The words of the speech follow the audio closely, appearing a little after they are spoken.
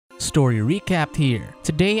story recap here.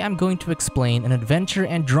 Today I'm going to explain an adventure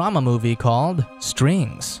and drama movie called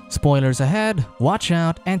Strings. Spoilers ahead, watch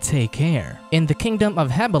out and take care. In the kingdom of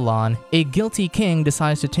Hebelon, a guilty king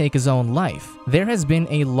decides to take his own life. There has been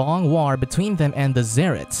a long war between them and the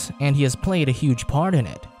Zarets, and he has played a huge part in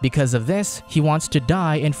it. Because of this, he wants to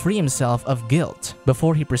die and free himself of guilt.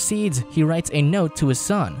 Before he proceeds, he writes a note to his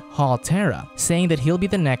son, Hal Terra, saying that he'll be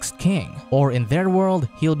the next king, or in their world,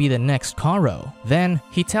 he'll be the next Karo. Then,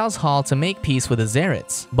 he tells Hal to make peace with the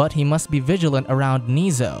Zarets, but he must be vigilant around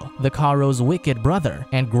Nizo, the Karo's wicked brother,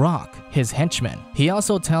 and Grok, his henchman. He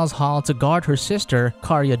also tells Hal to guard her sister,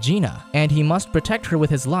 Karyagina, and he must protect her with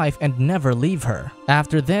his life and never leave her.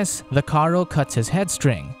 After this, the Karo cuts his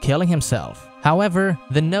headstring, killing himself. However,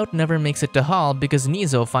 the note never makes it to Hal because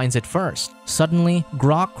Nizo finds it first. Suddenly,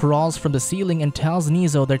 Grok crawls from the ceiling and tells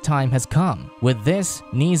Nizo their time has come. With this,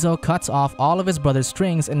 Nizo cuts off all of his brother's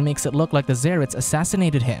strings and makes it look like the Zarets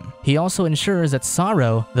assassinated him. He also ensures that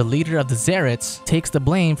Saro, the leader of the Zarets, takes the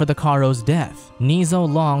blame for the Karo's death. Nizo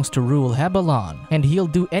longs to rule Hebelon, and he'll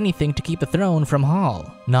do anything to keep the throne from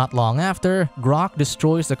Hal. Not long after, Grok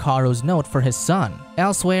destroys the Karo's note for his son.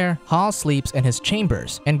 Elsewhere, Hal sleeps in his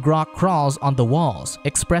chambers, and Grok crawls on the walls,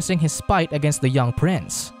 expressing his spite against the young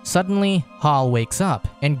prince. Suddenly, Hal wakes up,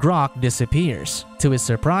 and Grok disappears. To his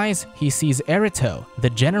surprise, he sees Erito, the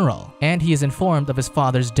general, and he is informed of his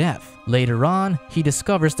father's death. Later on, he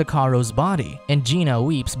discovers the Karo's body, and Gina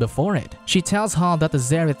weeps before it. She tells Hal that the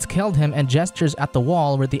Zarets killed him and gestures at the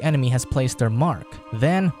wall where the enemy has placed their mark.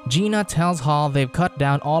 Then, Gina tells Hal they've cut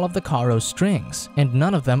down all of the Karo's strings, and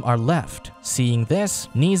none of them are left. Seeing this,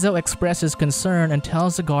 Nizo expresses concern and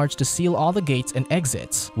tells the guards to seal all the gates and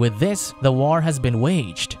exits. With this, the war has been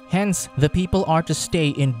waged. Hence, the people are to stay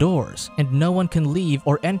indoors, and no one can leave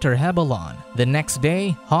or enter Hebelon. The next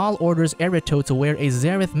day, Hal orders Erito to wear a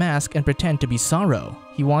Zareth mask and pretend to be Saro.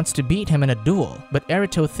 He wants to beat him in a duel, but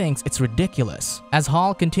Erito thinks it's ridiculous. As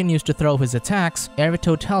Hal continues to throw his attacks,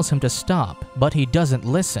 Erito tells him to stop, but he doesn't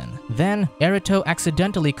listen. Then, Erito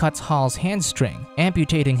accidentally cuts Hal's hamstring,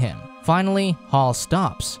 amputating him. Finally, Hal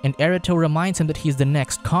stops, and Erito reminds him that he's the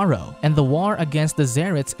next Karo, and the war against the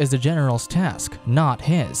Zarets is the general's task, not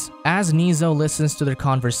his. As Nizo listens to their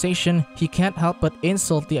conversation, he can't help but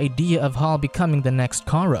insult the idea of Hal becoming the next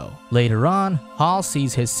Karo. Later on, Hal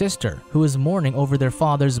sees his sister, who is mourning over their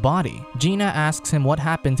father's body. Gina asks him what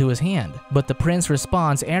happened to his hand, but the prince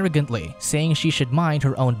responds arrogantly, saying she should mind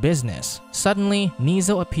her own business. Suddenly,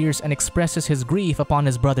 Nizo appears and expresses his grief upon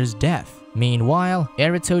his brother's death. Meanwhile,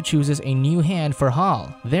 Erito chooses a new hand for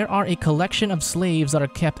Hal. There are a collection of slaves that are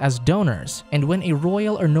kept as donors, and when a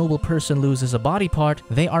royal or noble person loses a body part,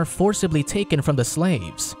 they are forcibly taken from the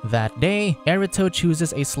slaves. That day, Erito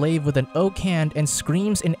chooses a slave with an oak hand and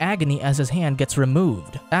screams in agony as his hand gets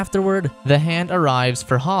removed. Afterward, the hand arrives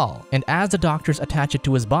for Hal, and as the doctors attach it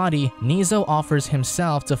to his body, Nizo offers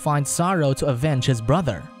himself to find Saro to avenge his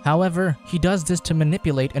brother. However, he does this to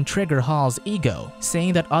manipulate and trigger Hal's ego,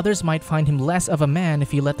 saying that others might find him less of a man if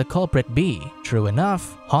he let the culprit be. True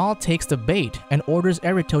enough, Hal takes the bait and orders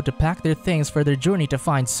Erito to pack their things for their journey to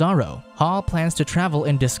find Saro. Hal plans to travel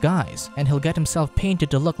in disguise, and he'll get himself painted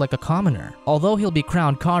to look like a commoner. Although he'll be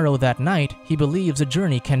crowned Karo that night, he believes the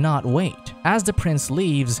journey cannot wait. As the prince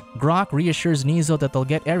leaves, Grok reassures Nizo that they'll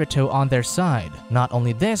get Erito on their side. Not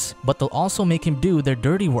only this, but they'll also make him do their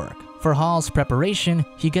dirty work. For Hal's preparation,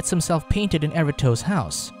 he gets himself painted in Erito's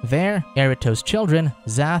house. There, Erito's children,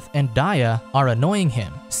 Zath and Daya, are annoying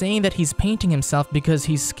him, saying that he's painting himself because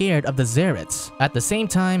he's scared of the Zarets. At the same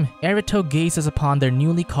time, Erito gazes upon their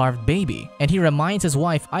newly carved baby, and he reminds his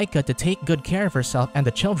wife Aika to take good care of herself and the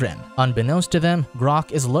children. Unbeknownst to them,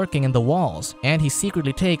 Grok is lurking in the walls, and he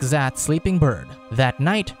secretly takes Zath's sleeping bird. That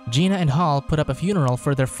night, Gina and Hal put up a funeral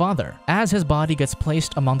for their father. As his body gets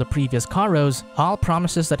placed among the previous Karos, Hal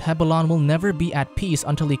promises that Hebelon will never be at peace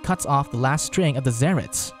until he cuts off the last string of the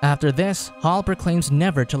Zarets. After this, Hal proclaims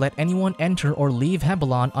never to let anyone enter or leave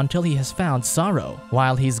Hebelon until he has found Saro.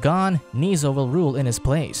 While he's gone, Nizo will rule in his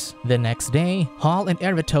place. The next day, Hal and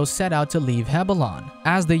Erito set out to leave Hebelon.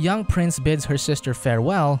 As the young prince bids her sister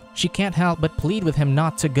farewell, she can't help but plead with him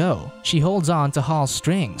not to go. She holds on to Hal's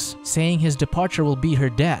strings, saying his departure will be her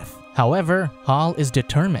death. However, Hal is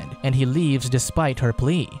determined, and he leaves despite her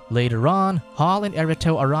plea. Later on, Hal and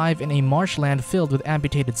Erito arrive in a marshland filled with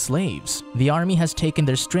amputated slaves. The army has taken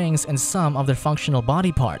their strings and some of their functional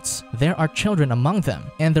body parts. There are children among them,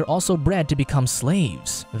 and they're also bred to become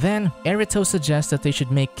slaves. Then, Erito suggests that they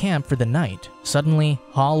should make camp for the night. Suddenly,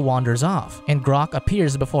 Hal wanders off, and Grok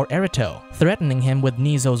appears before Erito, threatening him with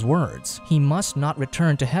Nizo's words. He must not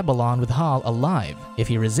return to Hebelon with Hal alive. If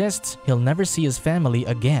he resists, he'll never see his family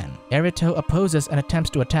again. Erito opposes and attempts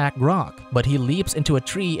to attack Grok, but he leaps into a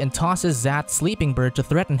tree and tosses Zath's sleeping bird to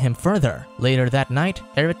threaten him further. Later that night,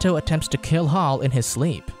 Erito attempts to kill Hall in his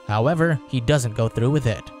sleep. However, he doesn't go through with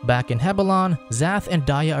it. Back in Hebelon, Zath and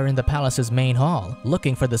Daya are in the palace's main hall,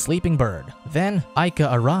 looking for the sleeping bird. Then,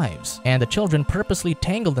 Aika arrives, and the children purposely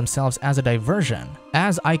tangle themselves as a diversion.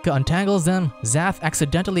 As Aika untangles them, Zath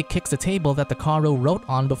accidentally kicks the table that the Karo wrote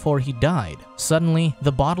on before he died. Suddenly,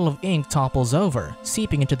 the bottle of ink topples over,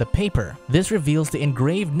 seeping into the paper. This reveals the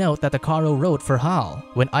engraved note that the Karo wrote for Hal.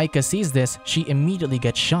 When Aika sees this, she immediately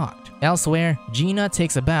gets shocked. Elsewhere, Gina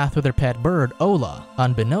takes a bath with her pet bird, Ola.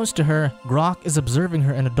 Unbeknownst to her, Grok is observing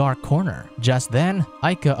her in a dark corner. Just then,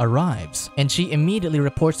 Aika arrives, and she immediately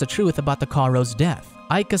reports the truth about the Karo's death.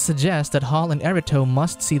 Aika suggests that Hal and Erito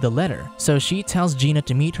must see the letter, so she tells Gina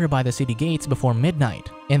to meet her by the city gates before midnight.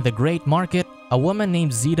 In the Great Market, a woman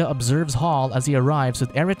named Zita observes Hal as he arrives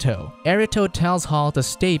with Erito. Erito tells Hal to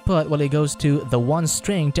stay put while he goes to the One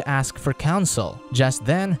String to ask for counsel. Just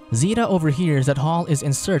then, Zita overhears that Hal is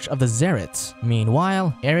in search of the Zerets.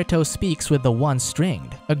 Meanwhile, Erito speaks with the One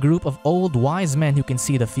Stringed, a group of old wise men who can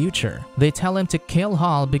see the future. They tell him to kill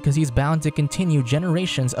Hal because he's bound to continue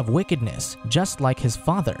generations of wickedness, just like his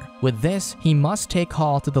father. With this, he must take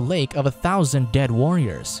Hal to the Lake of 1,000 Dead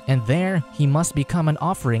Warriors, and there he must become an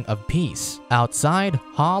offering of peace. Outside,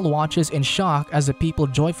 Hal watches in shock as the people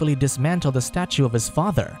joyfully dismantle the statue of his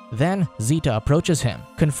father. Then, Zita approaches him,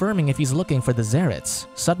 confirming if he's looking for the Zerets.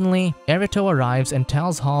 Suddenly, Erito arrives and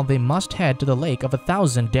tells Hal they must head to the Lake of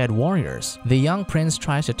 1,000 Dead Warriors. The young prince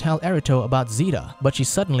tries to tell Erito about Zita, but she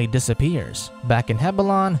suddenly disappears. Back in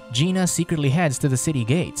Hebelon, Gina secretly heads to the city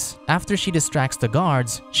gates. After she distracts the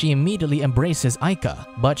guards, she immediately embraces Aika,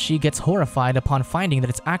 but she gets horrified upon finding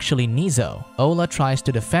that it's actually Nizo. Ola tries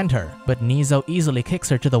to defend her, but Nizo easily kicks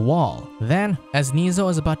her to the wall. Then, as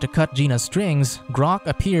Nizo is about to cut Gina's strings, Grok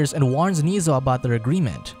appears and warns Nizo about their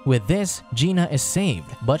agreement. With this, Gina is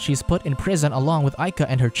saved, but she's put in prison along with Aika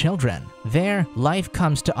and her children. There, life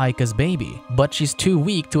comes to Aika's baby, but she's too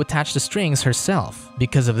weak to attach the strings herself.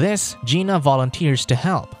 Because of this, Gina volunteers to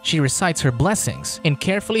help. She recites her blessings and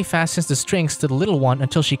carefully fastens the strings to the little one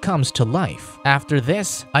until she comes to life. After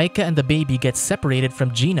this, Aika and the baby get separated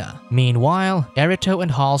from Gina. Meanwhile, Erito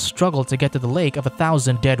and Hal struggle to get to the Lake of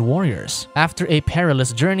 1,000 Dead Warriors. After a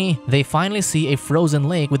perilous journey, they finally see a frozen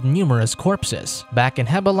lake with numerous corpses. Back in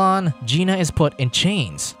Hebelon, Gina is put in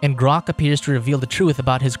chains, and Grok appears to reveal the truth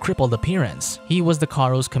about his crippled appearance. He was the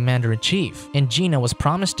Karo's commander-in-chief, and Gina was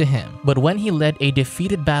promised to him. But when he led a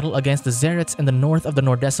defeated battle against the Zerets in the north of the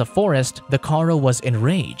Nordessa forest, the Karo was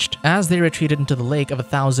enraged. As they retreated into the Lake of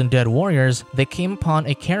 1,000 Dead Warriors, they came upon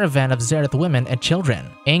a caravan of Zereth women and children.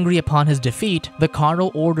 Angry upon his defeat, the Karo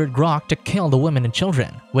ordered Grok to kill the women and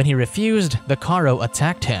children. When he refused, the Karo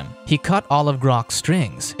attacked him. He cut all of Grok's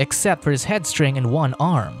strings, except for his head string and one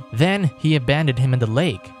arm. Then, he abandoned him in the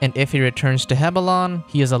lake, and if he returns to Hebelon,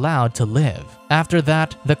 he is allowed to live. After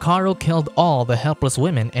that, the Karo killed all the helpless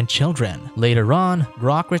women and children. Later on,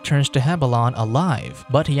 Grok returns to Hebelon alive,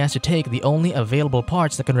 but he has to take the only available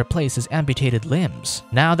parts that can replace his amputated limbs.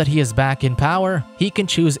 Now that he is back in power, he can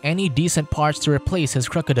choose any decent parts to replace his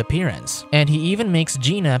crooked appearance, and he even makes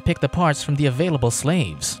Gina pick the parts from the available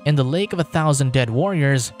slaves. In the Lake of 1,000 Dead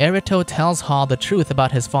Warriors, Erito tells Hal the truth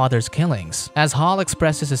about his father's killings. As Hal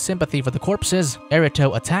expresses his sympathy for the corpses,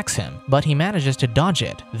 Erito attacks him, but he manages to dodge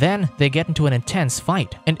it. Then, they get into an intense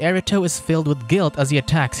fight, and Erito is filled with guilt as he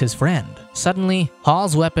attacks his friend. Suddenly,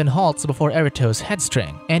 Hal's weapon halts before Erito's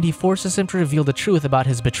headstring, and he forces him to reveal the truth about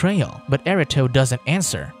his betrayal, but Erito doesn't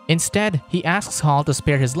answer. Instead, he asks Hal to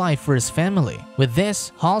spare his life for his family. With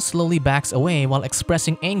this, Hal slowly backs away while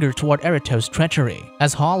expressing anger toward Erito's treachery.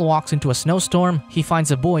 As Hal walks into a snowstorm, he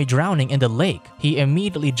finds a boy drowning in the lake. He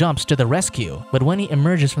immediately jumps to the rescue, but when he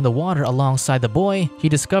emerges from the water alongside the boy, he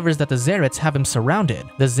discovers that the Zerets have him surrounded.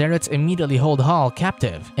 The Zerets immediately hold Hal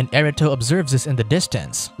captive, and Erito observes this in the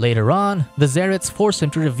distance. Later on, the Zerets force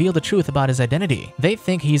him to reveal the truth about his identity. They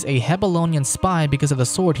think he's a Hebelonian spy because of the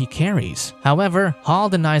sword he carries. However, Hal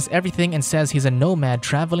denies everything and says he's a nomad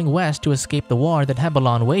traveling west to escape the war that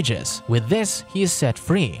Hebelon wages. With this, he is set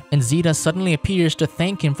free, and Zita suddenly appears to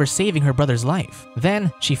thank him for saving her brother's life.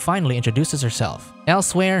 Then, she finally introduces herself.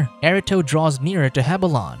 Elsewhere, Erito draws nearer to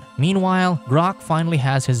Hebelon. Meanwhile, Grok finally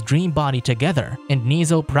has his dream body together, and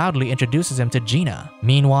Nizo proudly introduces him to Gina.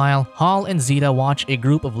 Meanwhile, Hall and Zeta watch a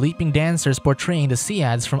group of leaping dancers portraying the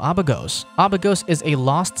Seads from Abagos. Abagos is a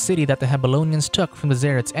lost city that the Hebelonians took from the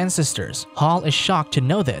Zeret's ancestors. Hall is shocked to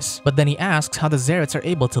know this, but then he asks how the Zerets are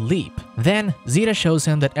able to leap. Then, Zeta shows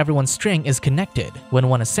him that everyone's string is connected. When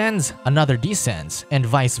one ascends, another descends, and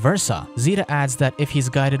vice versa. Zeta adds that if he's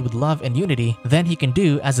guided with love and unity, then he can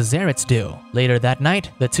do as the Zerets do. Later that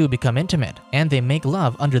night, the two become intimate, and they make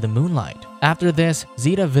love under the moonlight. After this,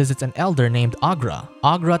 Zeta visits an elder named Agra.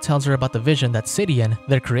 Agra tells her about the vision that Sidian,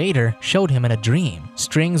 their creator, showed him in a dream.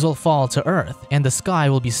 Strings will fall to earth, and the sky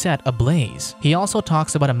will be set ablaze. He also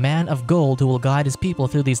talks about a man of gold who will guide his people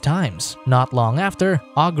through these times. Not long after,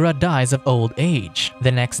 Agra dies of old age.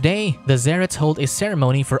 The next day, the Zerets hold a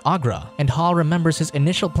ceremony for Agra, and Hall remembers his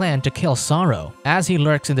initial plan to kill Sorrow. As he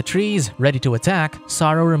lurks in the trees, ready to attack,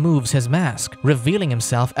 Sorrow removes his mask, revealing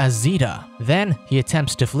himself as Zeta. Then, he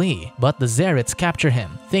attempts to flee, but the Zerets capture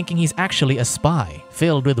him, thinking he's actually a spy.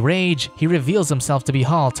 Filled with rage, he reveals himself to be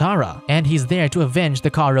Hall Tara, and he's there to avenge the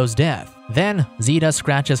Karo's death. Then, Zeta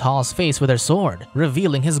scratches Hall's face with her sword,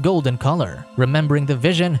 revealing his golden color. Remembering the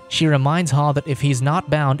vision, she reminds Hall that if he's not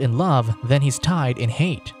bound in love, then he's tied in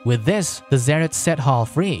hate. With this, the Zerets set Hall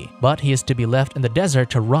free, but he is to be left in the desert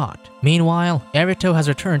to rot. Meanwhile, Erito has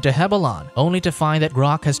returned to Hebelon, only to find that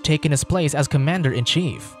Grok has taken his place as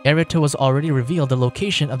commander-in-chief. Erito has already revealed the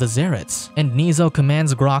location of the Zerets, and Nizo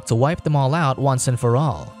commands Grok to wipe them all out once and for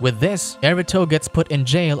all. With this, Erito gets put in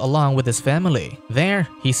jail along with his family. There,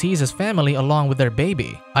 he sees his family along with their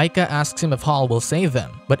baby. Aika asks him if Hall will save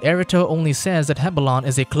them, but Erito only says that Hebelon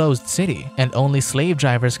is a closed city, and only slave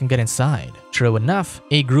drivers can get inside. True enough,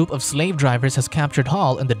 a group of slave drivers has captured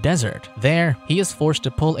Hall in the desert. There, he is forced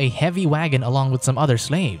to pull a heavy wagon along with some other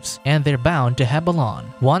slaves, and they're bound to Hebelon.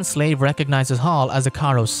 One slave recognizes Hall as a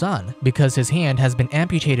Karo's son because his hand has been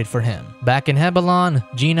amputated for him. Back in Hebelon,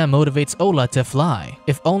 Gina motivates Ola to fly.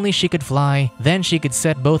 If only she could fly, then she could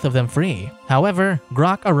set both of them free. However,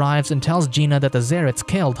 Grok arrives and tells Gina that the Zerets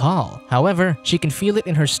killed Hall. However, she can feel it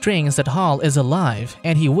in her strings that Hall is alive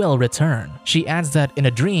and he will return. She adds that in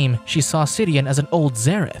a dream, she saw Sidian as an old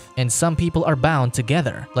Zereth, and some people are bound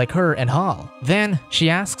together, like her and Hall. Then, she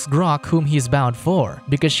asks Grok whom he is bound for,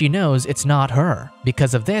 because she knows it's not her.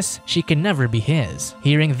 Because of this, she can never be his.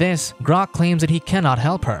 Hearing this, Grok claims that he cannot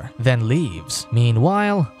help her, then leaves.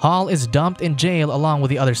 Meanwhile, Hall is dumped in jail along with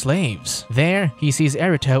the other slaves. There, he sees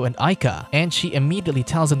Erito and Aika, and she immediately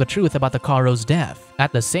tells him the truth about the Karo's death.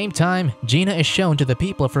 At the same time, Gina is shown to the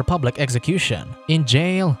people for public execution. In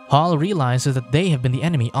jail, Hall realizes that they have been the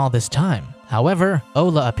enemy all this time. However,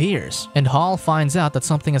 Ola appears, and Hall finds out that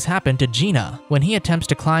something has happened to Gina. When he attempts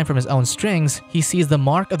to climb from his own strings, he sees the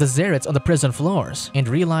mark of the Zerets on the prison floors and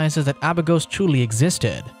realizes that Abagos truly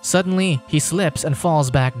existed. Suddenly, he slips and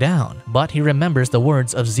falls back down, but he remembers the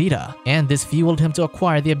words of Zeta, and this fueled him to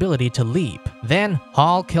acquire the ability to leap. Then,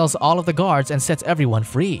 Hall kills all of the guards and sets everyone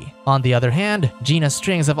free. On the other hand, Gina's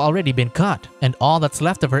strings have already been cut, and all that's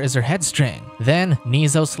left of her is her head string. Then,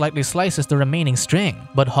 Nizo slightly slices the remaining string,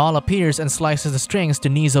 but Hall appears and slices the strings to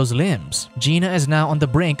Nizo's limbs. Gina is now on the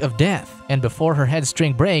brink of death, and before her head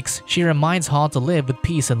string breaks, she reminds Hall to live with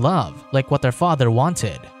peace and love, like what their father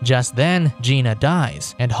wanted. Just then, Gina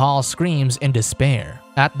dies, and Hall screams in despair.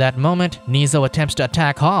 At that moment, Nizo attempts to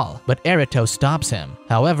attack Hall, but Erito stops him.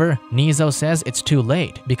 However, Nizo says it's too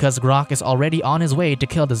late because Grok is already on his way to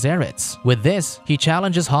kill the Zerets. With this, he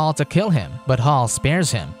challenges Hall to kill him, but Hall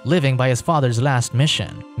spares him, living by his father's last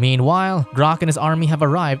mission. Meanwhile, Grok and his army have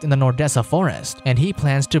arrived in the Nordessa forest, and he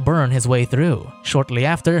plans to burn his way through. Shortly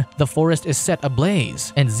after, the forest is set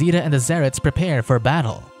ablaze, and Zeta and the Zerets prepare for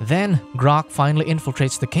battle. Then, Grok finally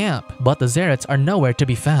infiltrates the camp, but the Zerets are nowhere to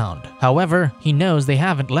be found. However, he knows they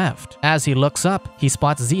haven't left. As he looks up, he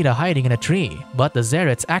spots Zeta hiding in a tree, but the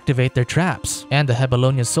Zerets activate their traps, and the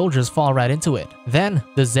Hebelonian soldiers fall right into it. Then,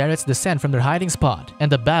 the Zerets descend from their hiding spot,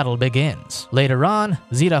 and the battle begins. Later on,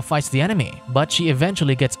 Zeta fights the enemy, but she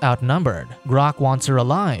eventually gets outnumbered. Grok wants her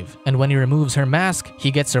alive, and when he removes her mask, he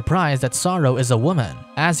gets surprised that Sorrow is a woman.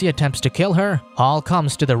 As he attempts to kill her, Hall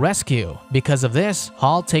comes to the rescue. Because of this,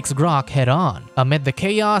 Hall takes Grok head-on. Amid the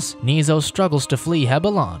chaos, Nizo struggles to flee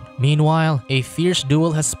Hebelon. Meanwhile, a fierce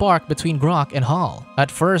duel has sparked between Grok and Hall.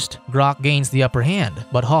 At first, Grok gains the upper hand,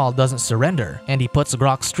 but Hall doesn't surrender, and he puts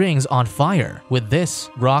Grok's strings on fire. With this,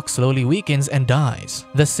 Grok slowly weakens and dies.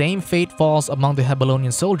 The same fate falls among the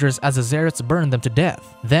Hebelonian soldiers as the Zerets burn them to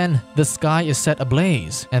death. Then, the sky is set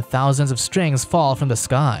ablaze, and thousands of strings fall from the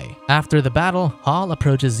sky. After the battle, Hall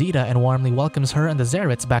approaches Zeta and warmly welcomes her and the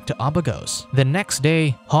Zerets back to Abagos. The next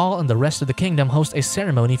day, Hall and the rest of the kingdom host a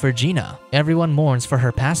ceremony for Gina. Everyone mourns for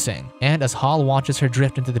her passing, and as Hall watches her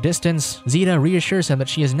drift into the distance, Zeta reassures him that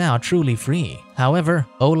she is now truly free. However,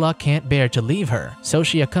 Ola can't bear to leave her, so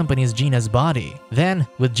she accompanies Gina's body. Then,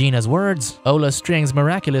 with Gina's words, Ola's strings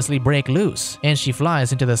miraculously break loose, and she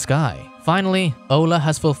flies into the sky. Finally, Ola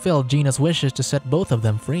has fulfilled Gina's wishes to set both of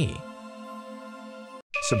them free.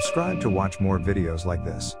 Subscribe to watch more videos like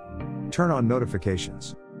this. Turn on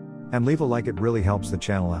notifications. And leave a like, it really helps the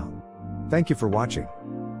channel out. Thank you for watching.